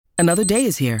Another day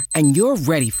is here, and you're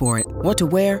ready for it. What to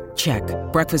wear? Check.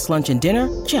 Breakfast, lunch, and dinner?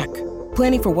 Check.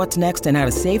 Planning for what's next and how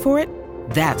to save for it?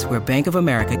 That's where Bank of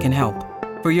America can help.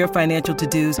 For your financial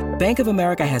to-dos, Bank of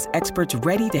America has experts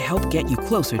ready to help get you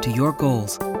closer to your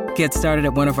goals. Get started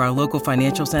at one of our local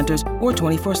financial centers or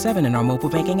 24/7 in our mobile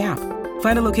banking app.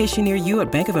 Find a location near you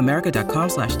at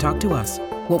bankofamerica.com/talktous.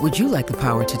 What would you like the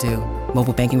power to do?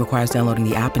 Mobile banking requires downloading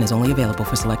the app and is only available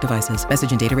for select devices.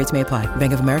 Message and data rates may apply.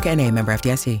 Bank of America N.A., member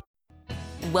FDIC.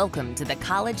 Welcome to the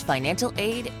College Financial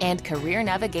Aid and Career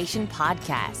Navigation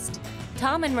Podcast.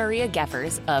 Tom and Maria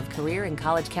Geffers of Career and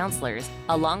College Counselors,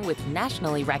 along with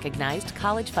nationally recognized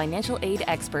college financial aid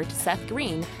expert Seth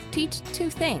Green, teach two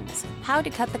things: how to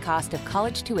cut the cost of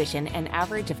college tuition an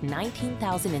average of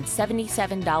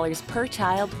 $19,077 per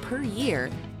child per year,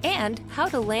 and how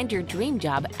to land your dream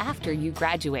job after you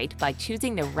graduate by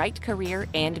choosing the right career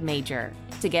and major.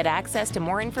 To get access to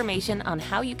more information on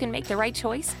how you can make the right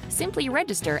choice, simply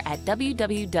register at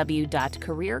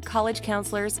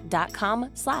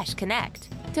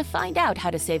www.careercollegecounselors.com/connect. To find out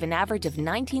how to save an average of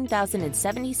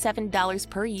 $19,077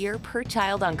 per year per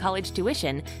child on college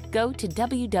tuition, go to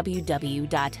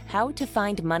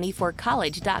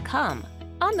www.howtofindmoneyforcollege.com.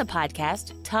 On the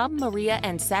podcast, Tom, Maria,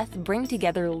 and Seth bring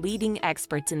together leading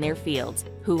experts in their fields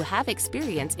who have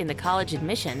experience in the college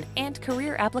admission and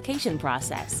career application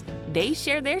process. They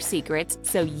share their secrets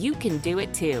so you can do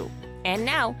it too. And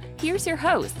now, here's your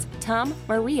hosts, Tom,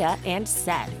 Maria, and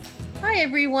Seth. Hi,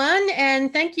 everyone,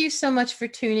 and thank you so much for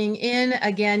tuning in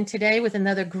again today with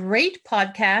another great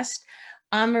podcast.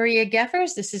 I'm Maria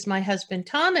Geffers. This is my husband,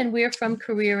 Tom, and we're from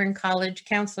Career and College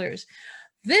Counselors.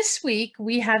 This week,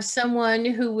 we have someone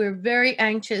who we're very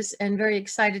anxious and very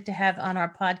excited to have on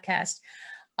our podcast.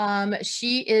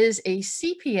 She is a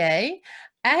CPA,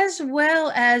 as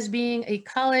well as being a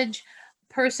college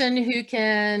person who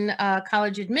can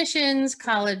college admissions,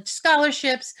 college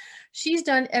scholarships. She's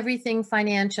done everything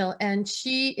financial, and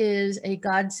she is a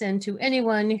godsend to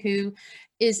anyone who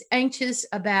is anxious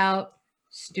about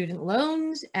student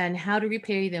loans and how to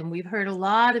repay them. We've heard a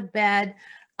lot of bad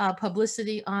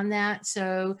publicity on that.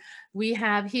 So we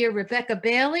have here Rebecca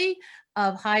Bailey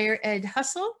of Higher Ed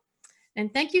Hustle.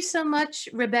 And thank you so much,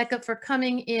 Rebecca, for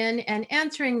coming in and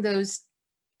answering those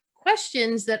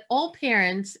questions that all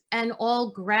parents and all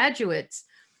graduates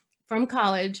from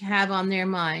college have on their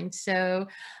mind. So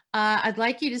I'd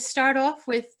like you to start off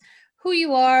with who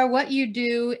you are, what you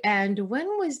do, and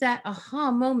when was that aha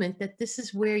moment that this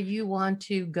is where you want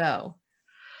to go?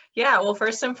 Yeah, well,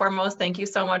 first and foremost, thank you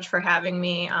so much for having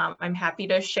me. I'm happy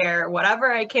to share whatever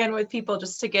I can with people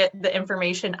just to get the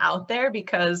information out there,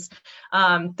 because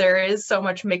there is so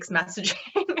much mixed messaging.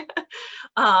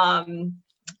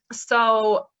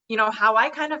 So, how I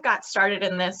kind of got started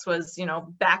in this was,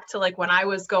 back to like when I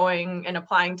was going and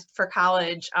applying for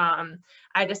college.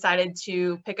 I decided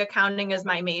to pick accounting as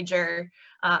my major.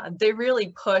 They really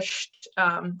pushed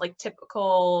like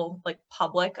typical like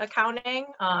public accounting.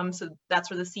 So that's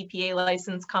where the CPA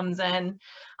license comes in.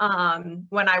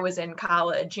 When I was in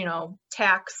college,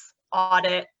 tax,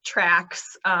 audit,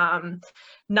 tracks,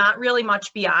 not really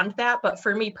much beyond that. But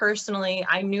for me personally,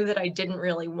 I knew that I didn't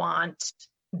really want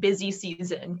busy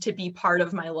season to be part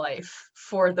of my life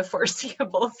for the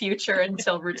foreseeable future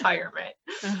until retirement.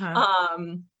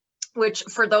 Which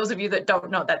for those of you that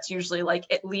don't know, that's usually like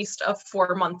at least a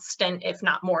 4-month stint, if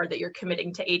not more, that you're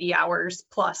committing to 80 hours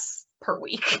plus per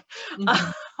week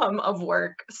of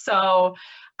work. So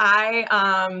I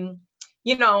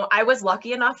was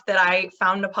lucky enough that I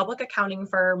found a public accounting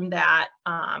firm that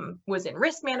was in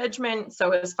risk management.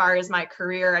 So as far as my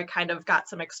career, I kind of got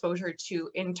some exposure to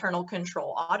internal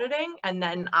control auditing and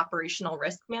then operational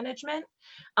risk management.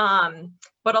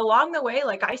 But along the way,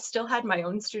 like I still had my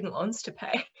own student loans to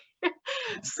pay.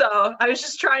 So I was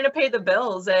just trying to pay the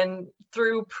bills, and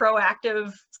through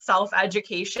proactive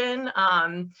self-education,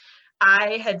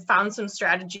 I had found some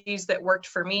strategies that worked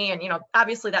for me. And,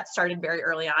 obviously that started very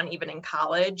early on, even in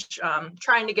college,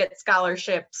 trying to get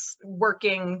scholarships,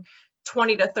 working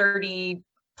 20 to 30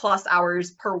 plus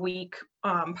hours per week,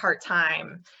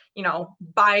 part-time,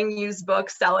 buying used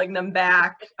books, selling them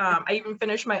back. I even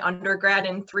finished my undergrad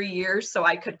in 3 years so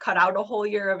I could cut out a whole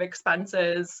year of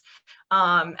expenses.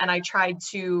 And I tried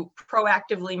to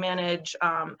proactively manage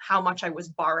how much I was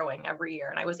borrowing every year.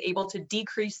 And I was able to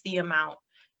decrease the amount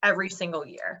every single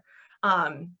year.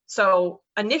 So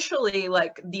initially,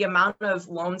 like the amount of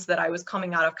loans that I was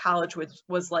coming out of college with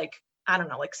was like, I don't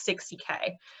know, like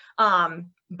 60K.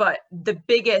 But the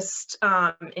biggest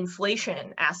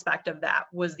inflation aspect of that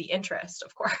was the interest,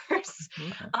 of course.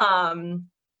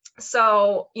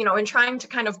 So, in trying to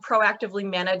kind of proactively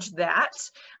manage that,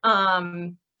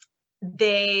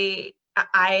 I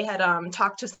had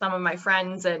talked to some of my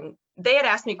friends, and they had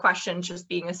asked me questions just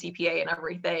being a CPA and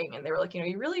everything. And they were like,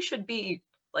 you really should be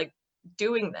like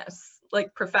doing this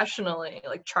like professionally,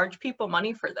 like charge people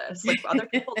money for this. Like other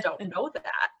people don't know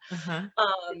that. Uh-huh.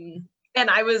 And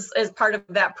I was, as part of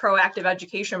that proactive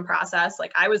education process,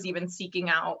 like I was even seeking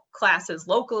out classes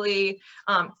locally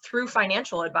through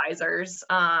financial advisors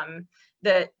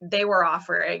that they were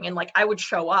offering. And like I would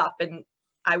show up and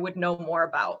I would know more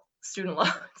about student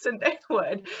loans than they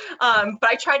would. But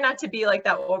I tried not to be like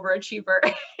that overachiever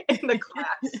in the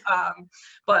class.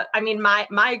 But I mean,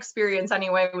 my experience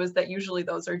anyway was that usually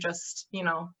those are just,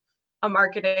 a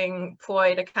marketing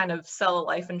ploy to kind of sell a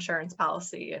life insurance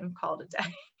policy and call it a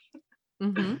day.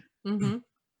 Mm-hmm.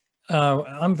 Mm-hmm.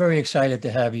 I'm very excited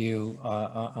to have you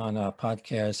on our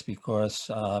podcast because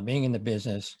being in the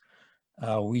business,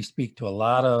 we speak to a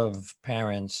lot of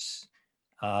parents,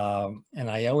 and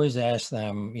I always ask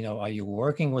them, are you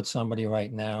working with somebody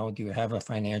right now? Do you have a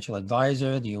financial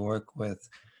advisor? Do you work with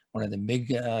one of the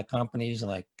big companies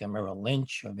like Merrill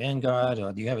Lynch or Vanguard,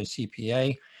 or do you have a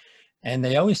CPA? And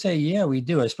they always say, yeah, we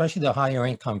do, especially the higher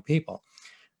income people.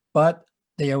 But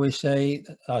they always say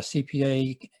our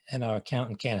CPA and our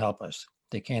accountant can't help us.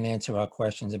 They can't answer our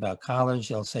questions about college.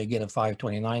 They'll say, get a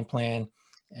 529 plan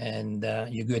and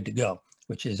you're good to go,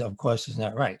 which is, of course, is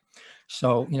not right.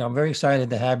 So, I'm very excited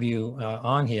to have you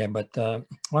on here, but I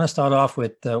want to start off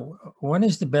with when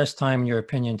is the best time, in your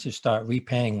opinion, to start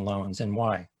repaying loans and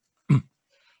why?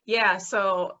 Yeah,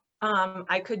 so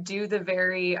I could do the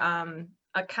very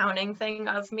accounting thing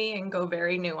of me and go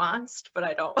very nuanced, but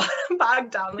I don't want to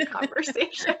bog down the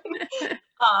conversation.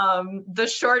 The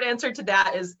short answer to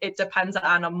that is it depends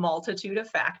on a multitude of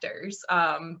factors.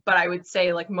 But I would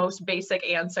say like most basic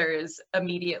answer is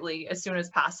immediately, as soon as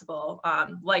possible.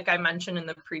 Like I mentioned in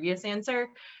the previous answer,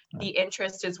 the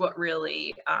interest is what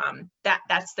really,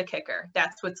 that's the kicker.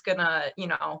 That's what's gonna,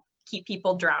 keep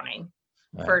people drowning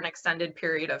for an extended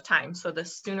period of time. So the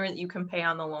sooner that you can pay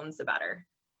on the loans, the better.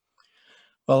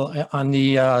 Well, on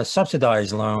the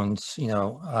subsidized loans,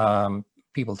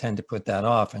 people tend to put that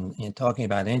off. And talking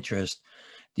about interest,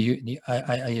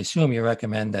 I assume you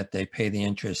recommend that they pay the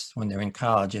interest when they're in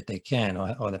college if they can,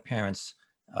 or the parents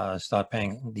start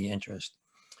paying the interest.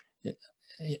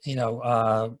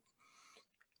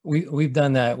 We've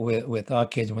done that with our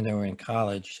kids when they were in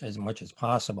college as much as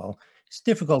possible. It's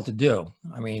difficult to do.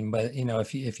 I mean, but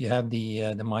if you have the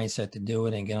mindset to do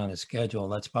it and get on a schedule,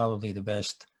 that's probably the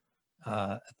best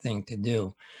thing to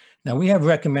do. Now, we have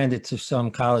recommended to some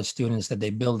college students that they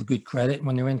build good credit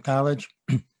when they're in college,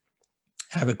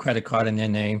 have a credit card in their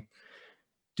name,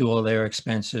 do all their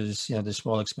expenses, the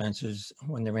small expenses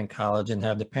when they're in college, and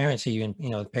have the parents even,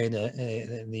 pay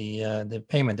the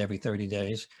payment every 30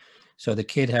 days. So the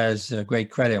kid has great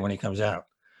credit when he comes out,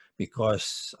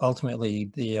 because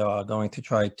ultimately they are going to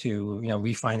try to,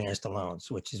 refinance the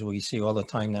loans, which is what we see all the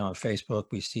time now on Facebook.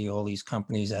 We see all these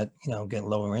companies that, get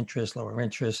lower interest,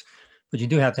 but you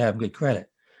do have to have good credit.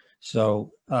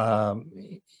 So,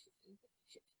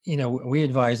 we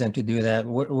advise them to do that.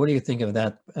 What do you think of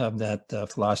that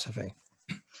philosophy?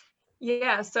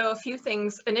 Yeah, so a few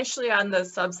things initially on the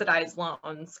subsidized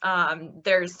loans.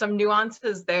 There's some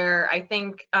nuances there. I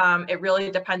think it really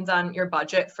depends on your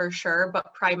budget for sure,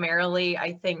 but primarily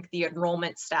I think the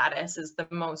enrollment status is the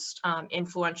most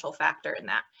influential factor in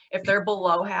that. If they're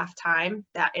below half-time,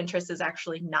 that interest is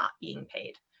actually not being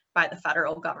paid by the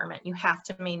federal government. You have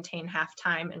to maintain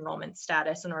half-time enrollment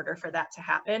status in order for that to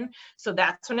happen. So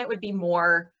that's when it would be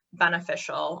more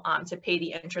beneficial to pay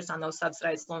the interest on those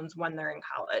subsidized loans when they're in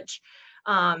college.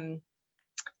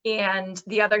 And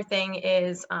the other thing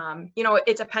is,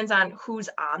 it depends on who's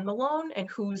on the loan and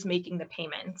who's making the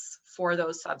payments for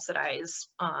those subsidized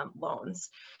loans.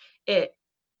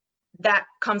 That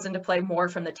comes into play more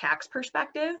from the tax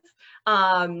perspective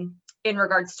in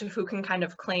regards to who can kind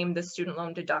of claim the student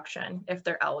loan deduction if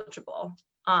they're eligible.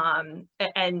 And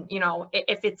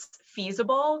if it's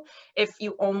feasible, if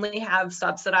you only have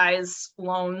subsidized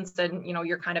loans, then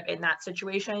you're kind of in that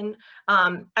situation.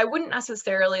 I wouldn't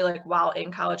necessarily, like, while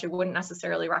in college, I wouldn't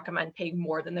necessarily recommend paying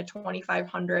more than the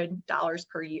 $2,500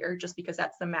 per year, just because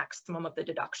that's the maximum of the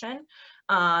deduction.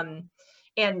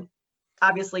 And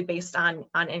obviously based on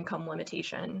income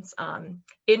limitations.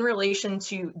 In relation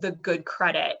to the good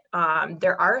credit,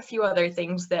 there are a few other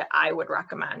things that I would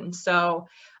recommend. So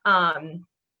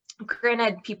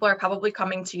granted, people are probably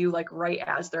coming to you like right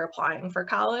as they're applying for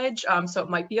college. So it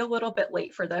might be a little bit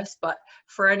late for this, but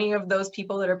for any of those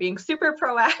people that are being super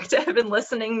proactive and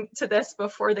listening to this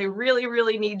before they really,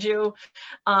 really need you,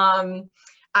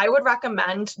 I would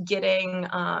recommend getting,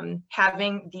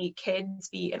 having the kids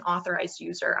be an authorized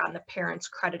user on the parent's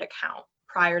credit account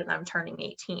prior to them turning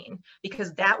 18,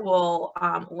 because that will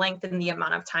lengthen the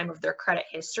amount of time of their credit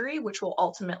history, which will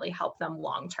ultimately help them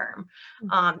long term.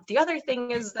 The other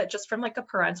thing is that just from like a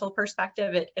parental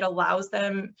perspective, it allows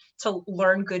them to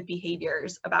learn good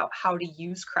behaviors about how to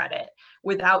use credit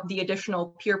without the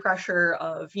additional peer pressure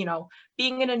of, you know,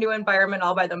 being in a new environment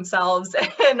all by themselves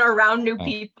and around new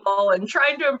people and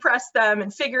trying to impress them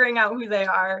and figuring out who they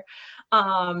are.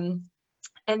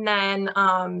 And then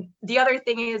the other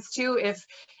thing is too,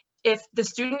 if the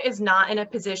student is not in a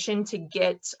position to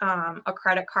get a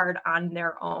credit card on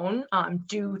their own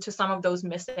due to some of those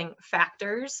missing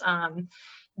factors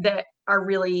that are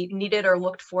really needed or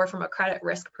looked for from a credit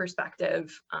risk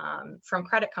perspective from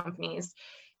credit companies,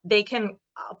 they can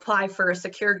apply for a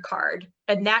secured card,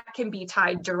 and that can be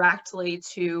tied directly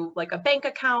to like a bank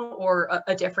account or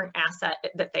a different asset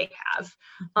that they have.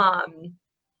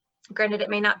 Granted, it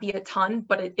may not be a ton,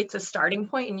 but it's a starting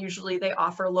point, and usually they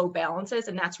offer low balances,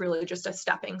 and that's really just a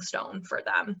stepping stone for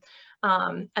them.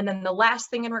 And then the last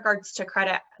thing in regards to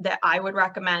credit that I would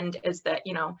recommend is that,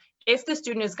 you know, if the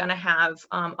student is going to have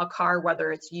a car,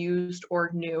 whether it's used or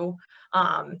new,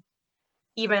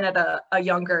 even at a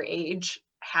younger age,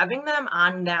 having them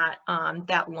on that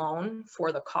loan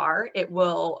for the car, it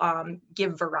will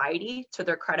give variety to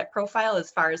their credit profile as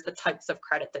far as the types of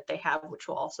credit that they have, which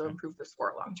will also improve the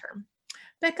score long term.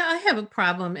 Becca, I have a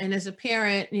problem, and as a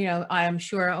parent, you know, I'm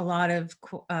sure a lot of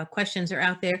questions are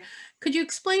out there. Could you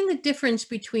explain the difference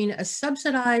between a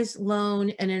subsidized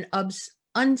loan and an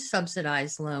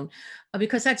unsubsidized loan?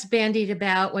 Because that's bandied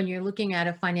about when you're looking at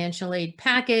a financial aid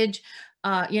package.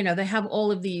 You know, they have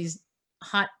all of these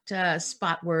hot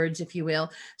spot words, if you will.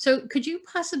 So could you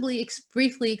possibly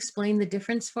briefly explain the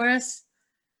difference for us?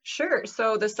 Sure.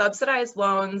 So the subsidized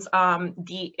loans,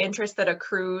 the interest that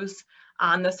accrues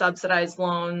on the subsidized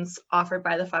loans offered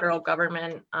by the federal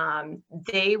government,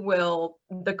 the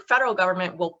federal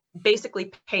government will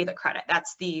basically pay the credit.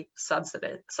 That's the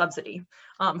subsidy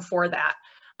for that.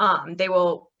 They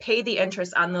will pay the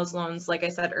interest on those loans, like I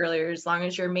said earlier, as long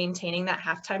as you're maintaining that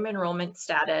half-time enrollment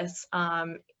status,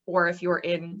 or if you're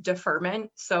in deferment.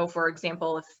 So for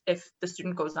example, if the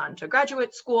student goes on to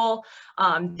graduate school,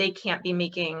 they can't be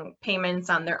making payments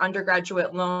on their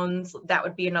undergraduate loans. That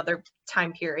would be another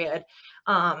time period.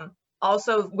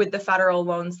 Also with the federal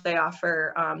loans they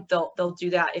offer, they'll do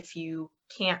that if you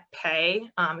can't pay,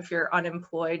 if you're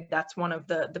unemployed. That's one of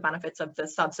the benefits of the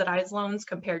subsidized loans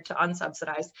compared to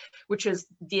unsubsidized, which is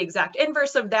the exact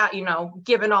inverse of that. You know,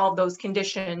 given all of those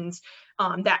conditions,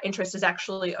 that interest is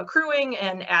actually accruing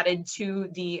and added to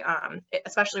the,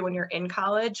 especially when you're in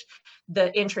college,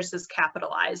 the interest is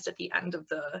capitalized at the end of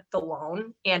the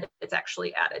loan, and it's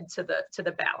actually added to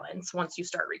the balance once you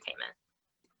start repayment.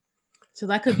 So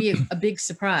that could be a big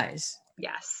surprise.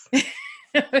 Yes.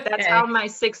 Okay. That's how my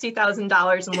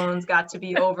 $60,000 in loans got to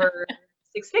be over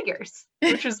six figures,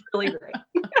 which is really great.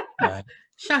 Right.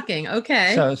 Shocking.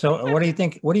 Okay. So what do you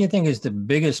think? What do you think is the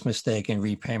biggest mistake in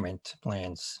repayment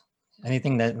plans?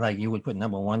 Anything that like you would put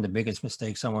number one, the biggest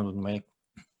mistake someone would make?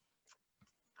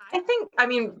 I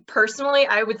mean, personally,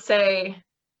 I would say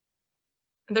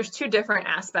there's two different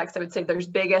aspects. I would say there's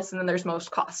biggest and then there's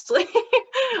most costly.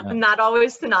 Not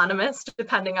always synonymous,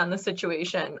 depending on the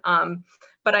situation.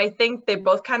 But I think they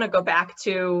both kind of go back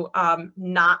to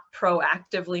not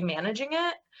proactively managing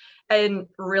it and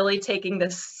really taking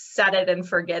this set it and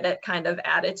forget it kind of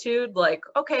attitude. Like,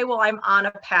 okay, well, I'm on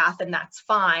a path and that's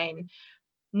fine.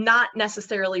 Not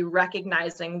necessarily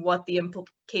recognizing what the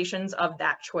implications of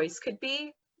that choice could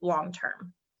be long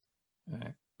term. All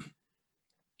right.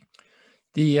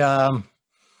 The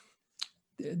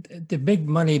big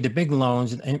money, the big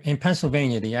loans in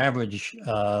Pennsylvania, the average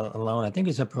loan, I think,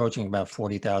 is approaching about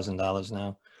 $40,000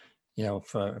 now, you know,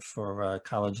 for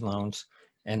college loans.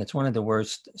 And it's one of the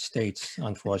worst states,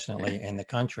 unfortunately, in the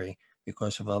country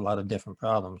because of a lot of different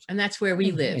problems. And that's where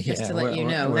we live, just to let you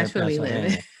know. That's where we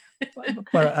live.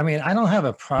 But I mean, I don't have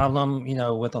a problem, you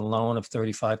know, with a loan of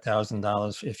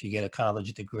 $35,000 if you get a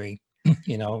college degree.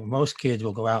 You know, most kids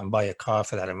will go out and buy a car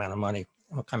for that amount of money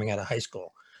coming out of high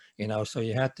school. You know, so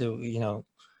you have to, you know,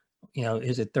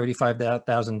 is it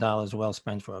 $35,000 well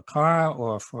spent for a car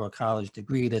or for a college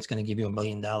degree that's going to give you $1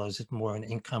 million more in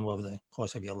income over the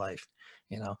course of your life?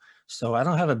 You know, so I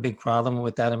don't have a big problem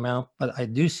with that amount, but I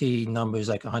do see numbers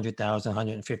like 100,000,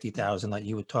 150,000 like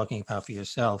you were talking about for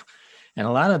yourself. And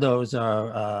a lot of those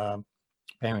are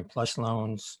Parent Plus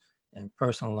loans and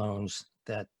personal loans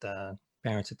that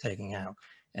parents are taking out.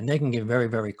 And they can get very,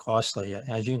 very costly,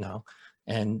 as you know.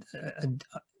 And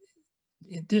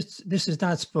This is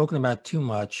not spoken about too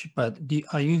much, but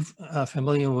are you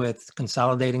familiar with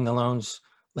consolidating the loans?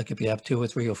 Like if you have 2 or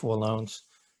 3 or 4 loans,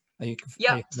 are you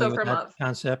Yep. So familiar with from that a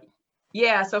concept?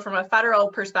 Yeah, so from a federal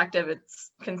perspective,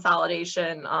 it's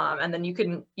consolidation, and then you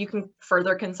can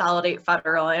further consolidate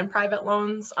federal and private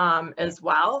loans as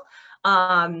well.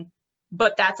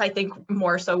 But that's, I think,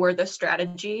 more so where the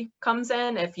strategy comes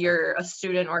in. If you're a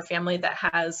student or family that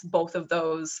has both of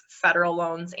those federal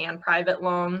loans and private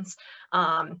loans,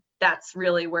 that's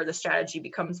really where the strategy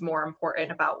becomes more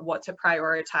important about what to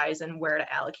prioritize and where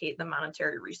to allocate the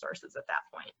monetary resources at that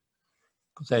point.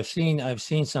 Because I've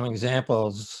seen some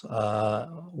examples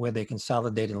where they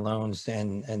consolidated loans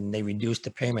and they reduced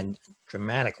the payment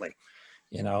dramatically,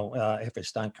 if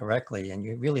it's done correctly. And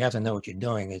you really have to know what you're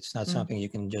doing. It's not something you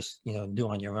can just, do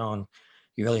on your own.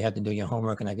 You really have to do your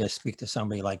homework and I guess speak to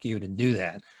somebody like you to do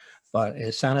that. But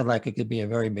it sounded like it could be a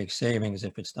very big savings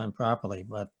if it's done properly.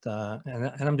 But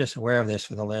and I'm just aware of this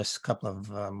for the last couple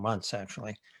of months,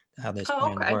 actually, how this Oh,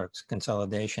 plan okay. works,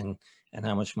 consolidation, and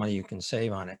how much money you can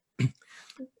save on it.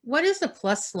 What is a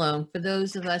plus loan for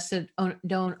those of us that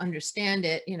don't understand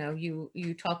it?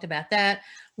 You talked about that.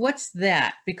 What's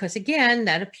that? Because again,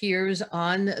 that appears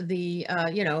on the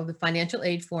the financial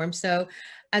aid form. So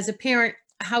as a parent,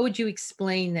 how would you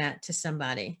explain that to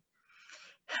somebody?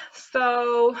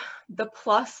 So the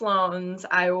plus loans,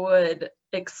 I would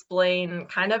explain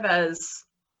kind of as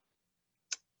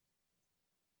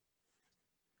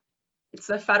it's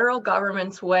the federal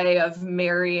government's way of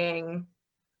marrying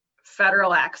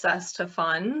federal access to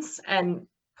funds and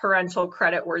parental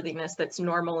credit worthiness that's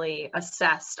normally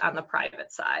assessed on the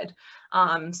private side.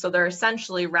 So they're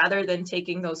essentially, rather than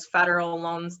taking those federal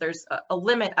loans, there's a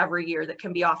limit every year that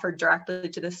can be offered directly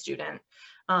to the student.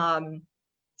 And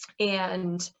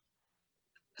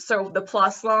so the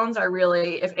plus loans are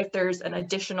really, if there's an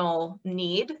additional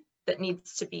need that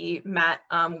needs to be met,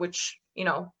 which,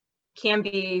 can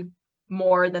be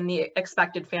more than the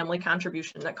expected family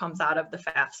contribution that comes out of the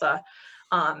FAFSA,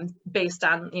 based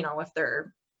on, if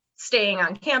they're staying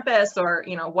on campus or,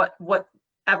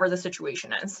 whatever the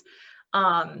situation is.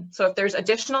 So if there's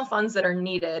additional funds that are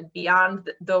needed beyond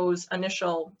those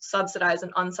initial subsidized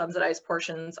and unsubsidized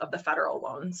portions of the federal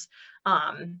loans,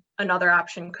 another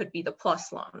option could be the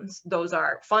plus loans. Those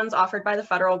are funds offered by the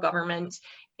federal government,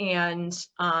 and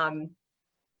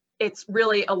it's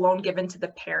really a loan given to the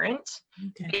parent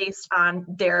based on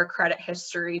their credit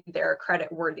history, their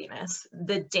credit worthiness.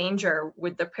 The danger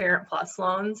with the Parent Plus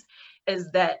loans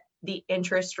is that the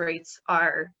interest rates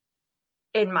are,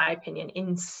 in my opinion,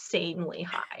 insanely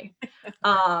high.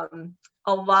 A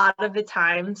lot of the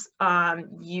times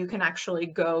you can actually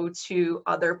go to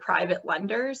other private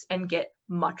lenders and get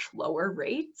much lower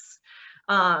rates,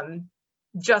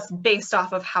 just based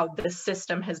off of how the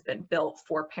system has been built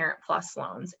for Parent Plus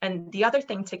loans. And the other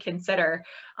thing to consider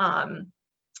from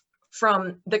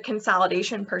the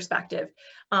consolidation perspective,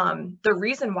 the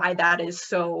reason why that is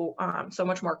so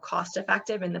much more cost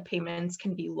effective and the payments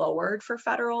can be lowered for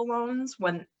federal loans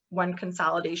when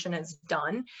consolidation is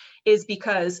done is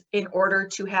because in order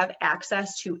to have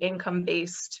access to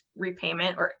income-based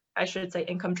repayment, or I should say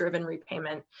income-driven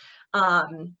repayment,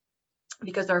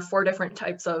 because there are 4 different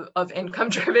types of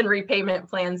income-driven repayment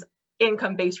plans,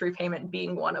 income-based repayment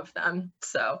being one of them.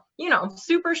 So,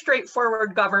 super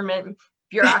straightforward government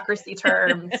bureaucracy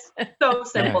terms, so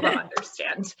simple to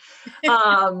understand.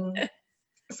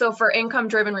 So for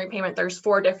income-driven repayment, there's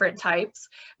 4 different types,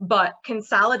 but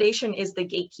consolidation is the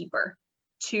gatekeeper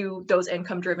to those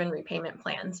income-driven repayment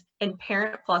plans. And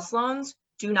Parent Plus loans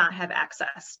do not have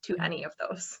access to any of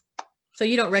those. So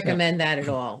you don't recommend that at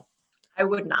all? I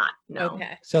would not, no.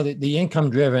 Okay. So the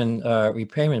income-driven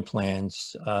repayment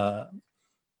plans,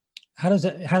 how does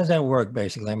that work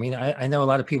basically? I mean, I know a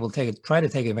lot of people try to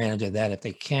take advantage of that if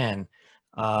they can,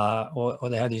 or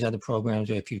they have these other programs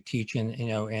where if you teach in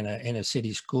a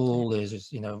city school,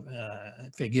 there's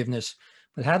forgiveness.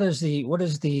 But what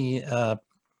is the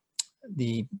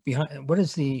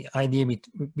idea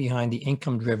behind the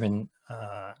income-driven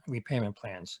repayment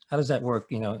plans? How does that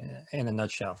work, in a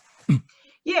nutshell?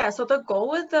 Yeah, so the goal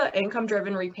with the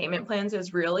income-driven repayment plans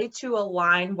is really to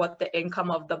align what the income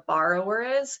of the borrower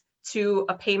is to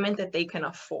a payment that they can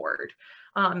afford.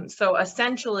 So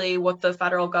essentially what the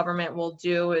federal government will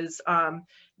do is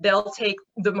they'll take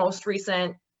the most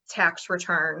recent tax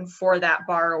return for that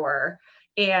borrower,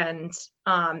 and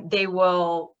they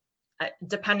will,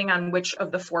 depending on which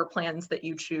of the 4 plans that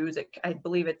you choose, I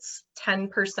believe it's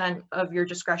 10% of your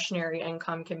discretionary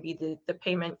income can be the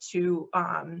payment to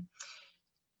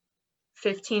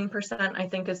 15%, I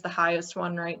think, is the highest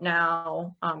one right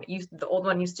now. The old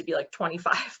one used to be like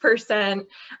 25%.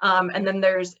 And then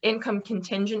there's income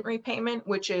contingent repayment,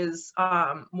 which is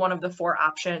one of the 4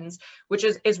 options, which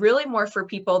is really more for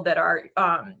people that are,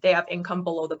 they have income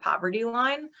below the poverty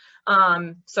line.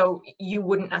 So you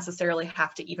wouldn't necessarily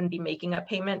have to even be making a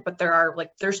payment, but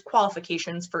there's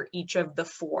qualifications for each of the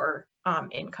 4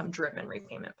 income driven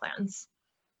repayment plans.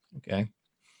 Okay.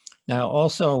 Now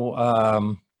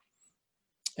also,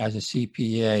 as a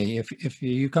CPA, if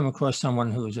you come across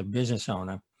someone who's a business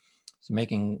owner, is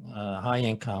making high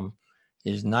income,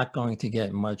 is not going to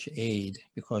get much aid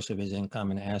because of his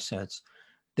income and assets,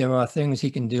 there are things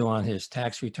he can do on his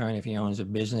tax return if he owns a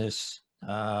business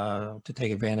to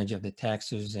take advantage of the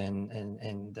taxes,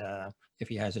 and if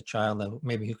he has a child,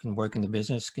 maybe he can work in the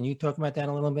business. Can you talk about that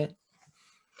a little bit?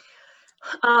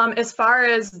 As far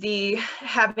as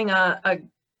having a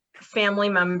family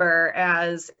member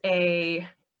as an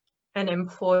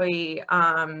employee,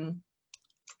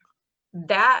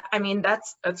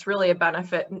 that's really a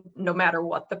benefit no matter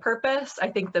what the purpose. I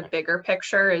think the bigger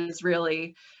picture is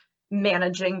really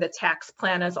managing the tax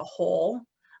plan as a whole,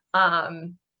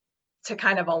 to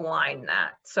kind of align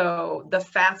that. So the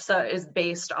FAFSA is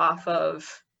based off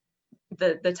of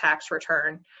the tax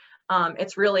return.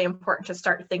 It's really important to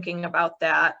start thinking about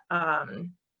that,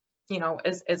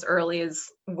 as early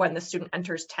as when the student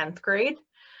enters 10th grade.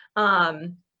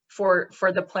 For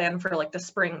the plan for like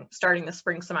starting the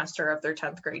spring semester of their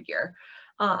 10th grade year,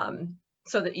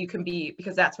 so that you can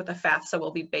because that's what the FAFSA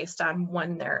will be based on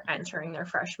when they're entering their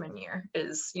freshman year,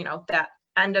 is, that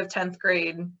end of 10th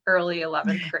grade, early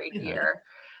 11th grade year.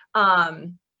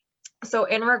 So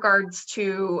in regards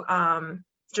to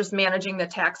just managing the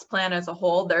tax plan as a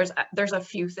whole, there's a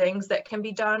few things that can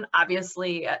be done.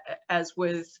 Obviously, as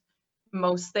with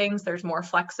most things, there's more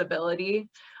flexibility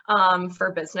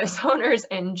for business owners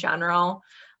in general.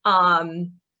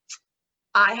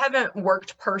 I haven't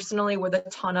worked personally with a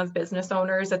ton of business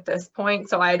owners at this point,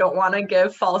 so I don't want to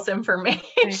give false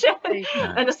information.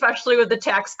 And especially with the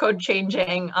tax code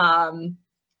changing,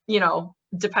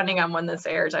 depending on when this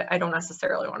airs, I don't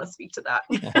necessarily want to speak to that.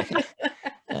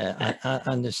 I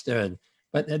understood.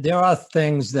 But there are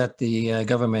things that the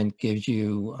government gives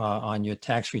you on your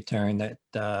tax return that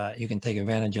you can take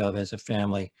advantage of as a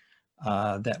family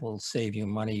that will save you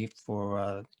money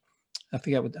for, I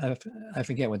forget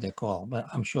what they're called, but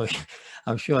I'm sure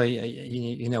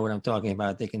you know what I'm talking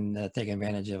about. They can take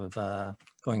advantage of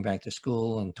going back to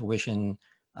school and tuition,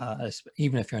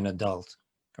 even if you're an adult,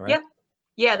 correct? Yep.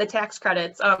 Yeah, the tax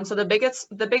credits. So the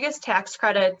biggest tax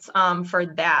credits for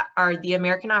that are the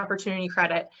American Opportunity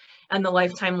Credit and the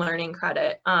Lifetime Learning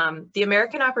Credit. The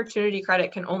American Opportunity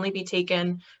Credit can only be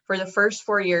taken for the first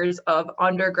 4 years of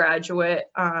undergraduate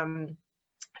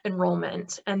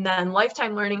enrollment. And then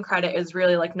Lifetime Learning Credit is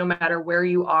really like no matter where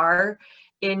you are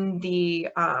in the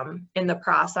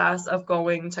process of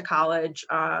going to college,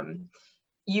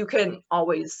 you can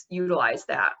always utilize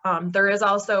that. There is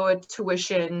also a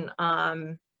tuition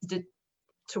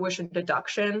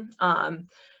deduction.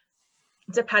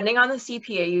 Depending on the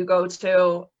CPA you go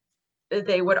to,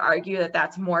 they would argue that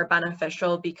that's more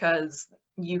beneficial because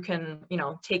you can,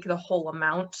 take the whole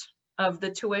amount of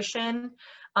the tuition.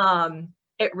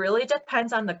 It really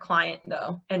depends on the client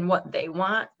though, and what they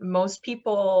want. Most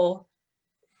people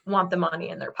want the money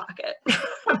in their pocket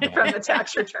from the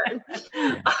tax return.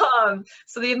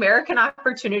 So the American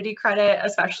Opportunity Credit,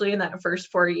 especially in that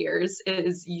first 4 years,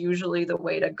 is usually the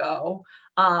way to go.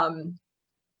 And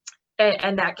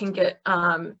that can get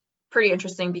pretty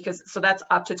interesting because that's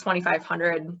up to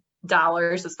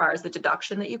 $2,500 as far as the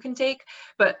deduction that you can take,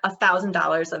 but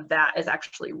 $1,000 of that is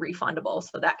actually refundable.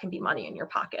 So that can be money in your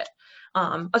pocket,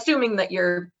 assuming that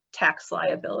your tax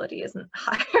liability isn't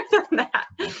higher than that.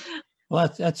 Well,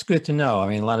 that's good to know. I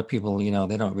mean, a lot of people,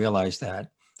 they don't realize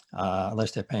that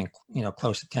unless they're paying,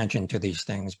 close attention to these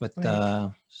things. But there's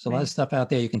a lot of stuff out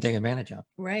there you can take advantage of.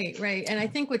 Right. And I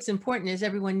think what's important is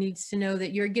everyone needs to know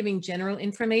that you're giving general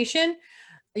information,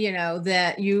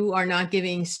 that you are not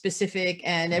giving specific,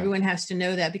 and everyone has to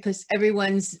know that because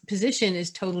everyone's position is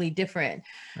totally different.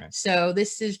 Right. So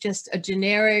this is just a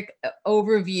generic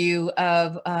overview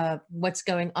of what's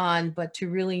going on, but to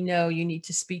really know, you need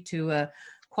to speak to a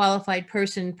qualified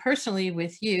person personally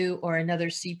with you or another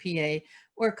CPA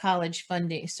or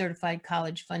certified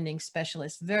college funding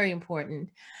specialist. Very important.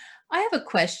 I have a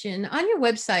question. On your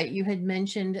website, you had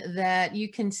mentioned that you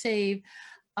can save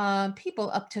people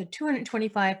up to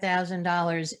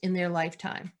 $225,000 in their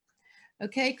lifetime.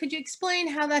 Okay, could you explain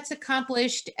how that's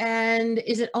accomplished, and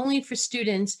is it only for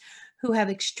students who have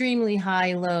extremely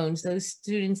high loans, those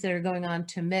students that are going on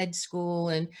to med school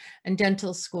and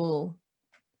dental school?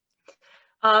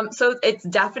 So it's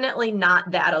definitely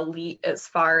not that elite as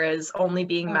far as only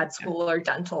being med Okay. school or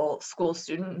dental school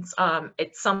students.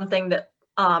 It's something that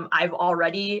I've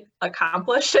already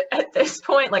accomplished at this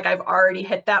point. Like I've already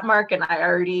hit that mark and I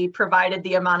already provided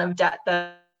the amount of debt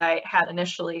that I had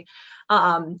initially.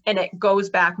 And it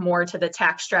goes back more to the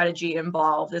tax strategy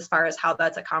involved as far as how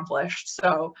that's accomplished.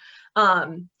 So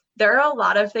there are a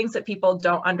lot of things that people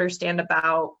don't understand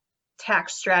about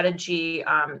tax strategy.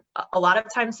 A lot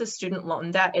of times the student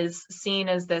loan debt is seen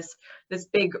as this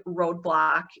big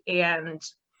roadblock, and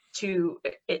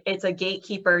it's a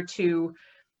gatekeeper to,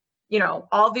 you know,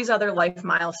 all these other life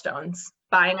milestones,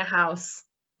 buying a house,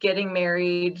 getting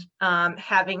married,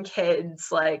 having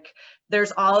kids. Like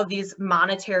there's all of these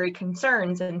monetary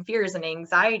concerns and fears and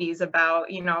anxieties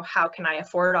about, you know, how can I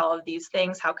afford all of these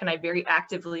things? How can I very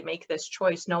actively make this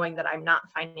choice knowing that I'm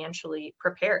not financially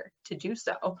prepared to do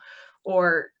so,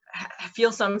 or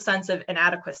feel some sense of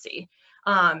inadequacy?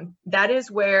 That is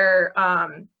where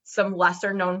some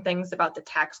lesser known things about the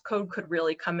tax code could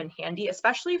really come in handy,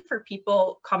 especially for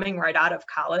people coming right out of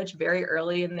college very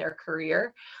early in their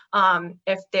career.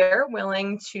 If they're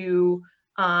willing to,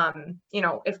 you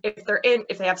know,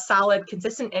 if they have solid,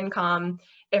 consistent income,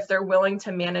 if they're willing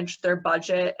to manage their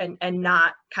budget and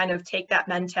not kind of take that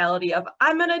mentality of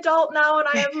I'm an adult now and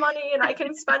I have money and I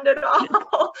can spend it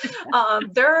all.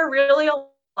 There are really a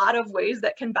lot of ways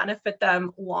that can benefit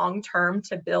them long term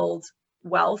to build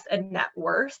wealth and net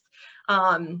worth,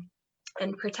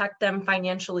 and protect them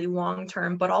financially long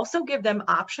term, but also give them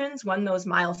options when those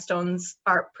milestones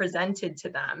are presented to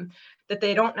them that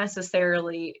they don't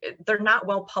necessarily, they're not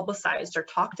well publicized or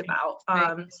talked about.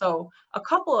 So a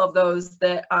couple of those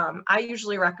that I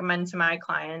usually recommend to my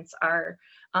clients are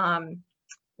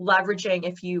leveraging,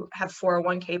 if you have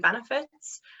 401k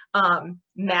benefits,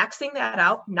 maxing that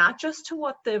out, not just to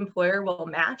what the employer will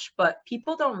match, but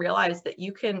people don't realize that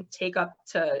you can take up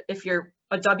to, if you're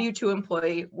a W-2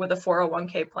 employee with a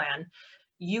 401k plan,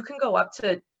 you can go up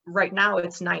to, right now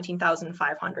it's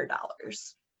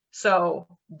 $19,500. So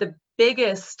the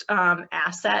biggest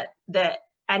asset that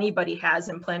anybody has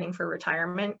in planning for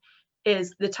retirement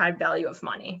is the time value of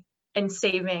money and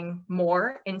saving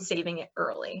more and saving it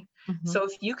early. Mm-hmm. So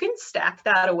if you can stack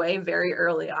that away very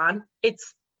early on,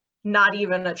 it's not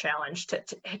even a challenge to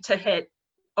hit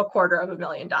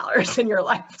 $250,000 in your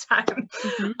lifetime.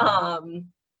 Mm-hmm.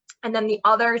 And then the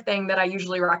other thing that I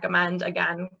usually recommend,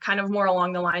 again, kind of more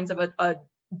along the lines of a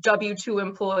W-2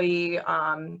 employee,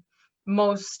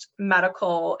 most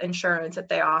medical insurance that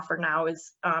they offer now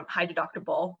is high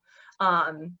deductible.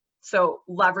 So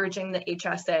leveraging the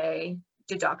HSA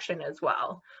deduction as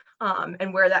well.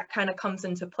 And where that kind of comes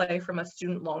into play from a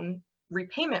student loan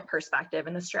repayment perspective,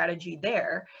 and the strategy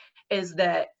there is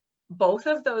that both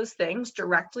of those things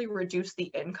directly reduce the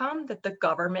income that the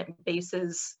government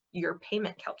bases your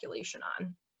payment calculation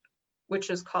on, which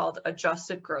is called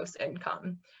adjusted gross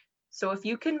income. So if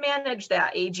you can manage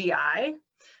that AGI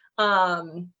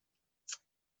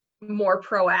more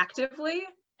proactively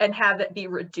and have it be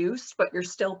reduced, but you're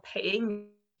still paying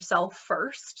yourself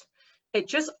first, it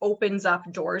just opens up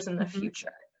doors in the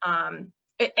future.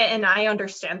 And I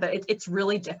understand that it's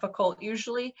really difficult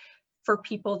usually for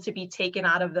people to be taken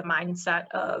out of the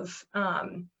mindset of,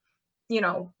 you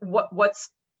know, what's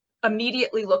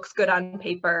immediately looks good on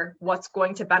paper, what's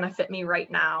going to benefit me right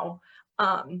now.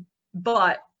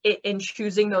 But in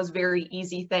choosing those very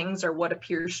easy things or what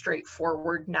appears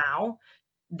straightforward now,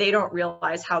 they don't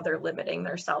realize how they're limiting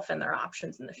themselves and their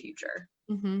options in the future.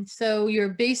 Mm-hmm. So you're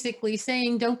basically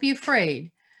saying, don't be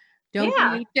afraid.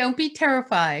 Don't be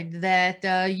terrified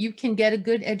that you can get a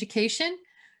good education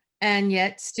and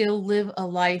yet still live a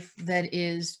life that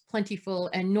is plentiful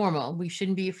and normal. We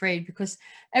shouldn't be afraid, because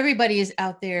everybody is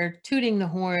out there tooting the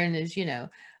horn, as you know,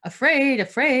 afraid.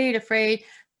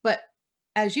 But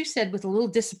as you said, with a little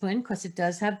discipline, because it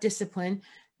does have discipline,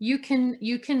 you can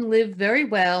live very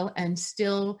well and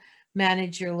still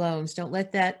manage your loans. Don't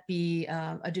let that be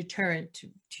a deterrent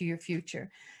to your future.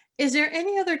 Is there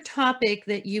any other topic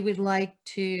that you would like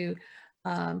to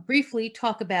briefly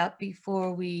talk about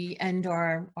before we end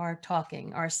our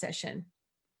session?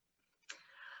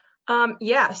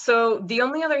 Yeah, so the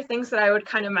only other things that I would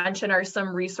kind of mention are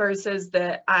some resources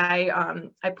that I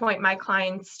point my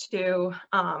clients to.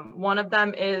 One of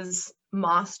them is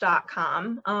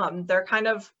moss.com.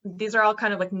 These are all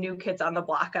kind of like new kids on the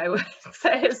block, I would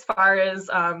say, as far as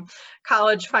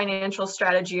college financial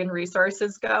strategy and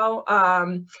resources go.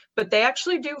 But they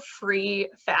actually do free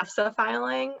FAFSA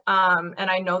filing. And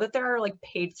I know that there are like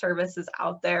paid services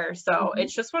out there. So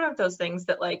it's just one of those things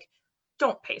that like,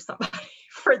 don't pay somebody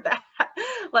for that.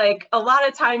 Like a lot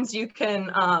of times you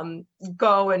can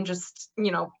go and just,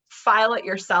 file it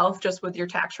yourself just with your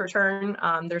tax return.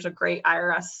 There's a great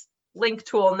IRS link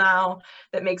tool now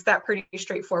that makes that pretty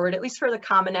straightforward, at least for the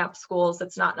Common App schools.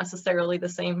 It's not necessarily the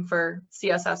same for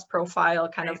CSS profile,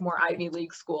 kind of more Ivy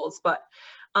League schools, but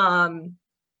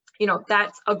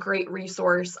that's a great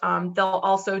resource. They'll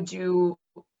also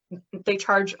they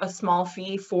charge a small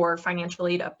fee for financial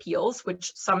aid appeals,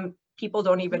 which some people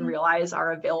don't even realize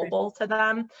are available to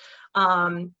them.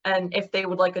 And if they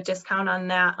would like a discount on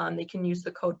that, they can use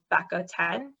the code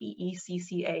BECCA10,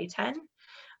 BECCA 10.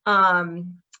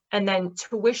 And then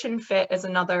Tuition Fit is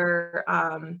another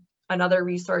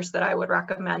resource that I would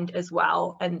recommend as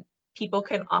well. And people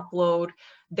can upload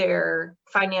their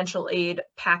financial aid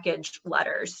package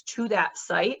letters to that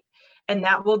site, and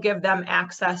that will give them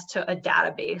access to a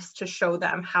database to show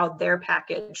them how their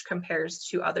package compares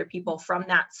to other people from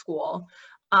that school.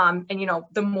 And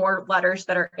the more letters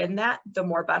that are in that, the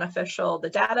more beneficial the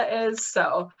data is.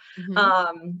 So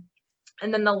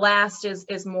and then the last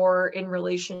is more in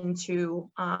relation to,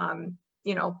 an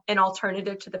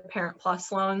alternative to the Parent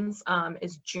Plus loans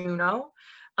is Juno.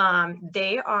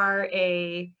 They are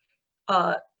they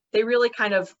really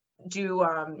kind of do,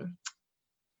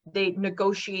 they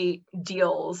negotiate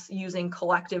deals using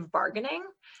collective bargaining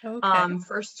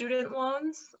for student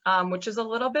loans, which is a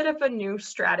little bit of a new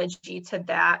strategy to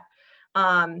that.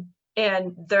 And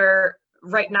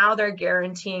right now they're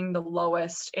guaranteeing the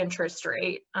lowest interest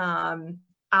rate on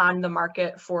the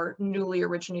market for newly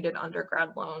originated undergrad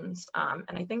loans. And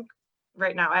I think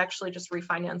right now I actually just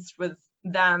refinanced with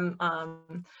them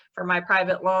for my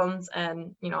private loans,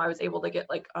 and I was able to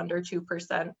get like under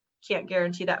 2%. Can't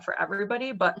guarantee that for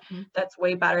everybody, but that's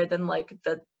way better than like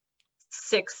the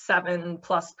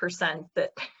 6-7+%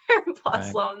 that Parent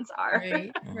Plus loans are.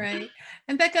 Right.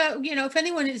 And Becca, if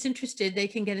anyone is interested, they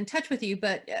can get in touch with you,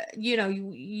 but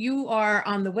you are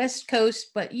on the West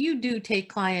Coast, but you do take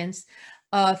clients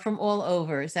from all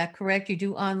over. Is that correct? You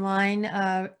do online,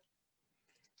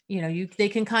 they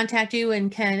can contact you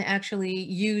and can actually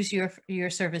use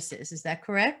your services. Is that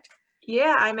correct?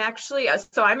 Yeah, I'm actually,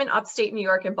 so I'm in upstate New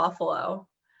York in Buffalo.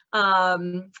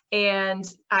 And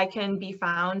I can be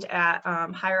found at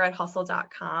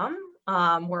higheredhustle.com.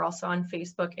 We're also on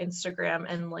Facebook,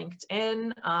 Instagram, and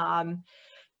LinkedIn.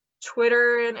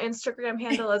 Twitter and Instagram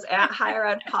handle is at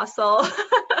higheredhustle.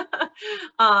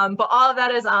 But all of that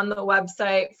is on the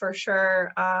website for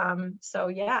sure. So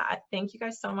yeah, thank you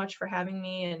guys so much for having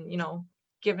me and,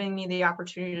 giving me the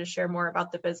opportunity to share more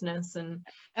about the business. And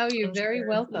you're very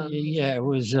welcome. Yeah, it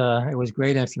was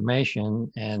great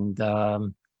information, and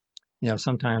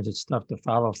sometimes it's tough to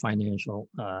follow financial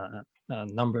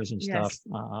numbers and stuff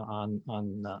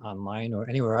online or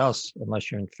anywhere else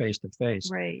unless you're in face to face,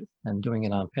 right? And doing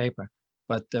it on paper.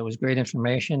 But it was great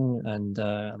information, and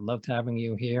I loved having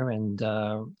you here. And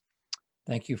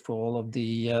thank you for all of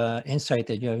the insight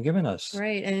that you have given us.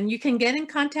 Right, and you can get in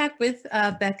contact with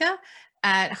Becca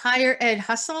at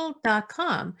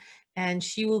higheredhustle.com, and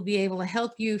she will be able to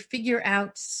help you figure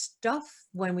out stuff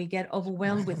when we get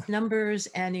overwhelmed with numbers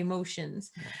and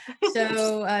emotions.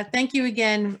 So thank you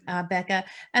again, Becca.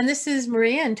 And this is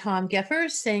Maria and Tom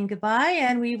Geffers saying goodbye,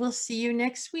 and we will see you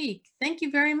next week. Thank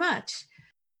you very much.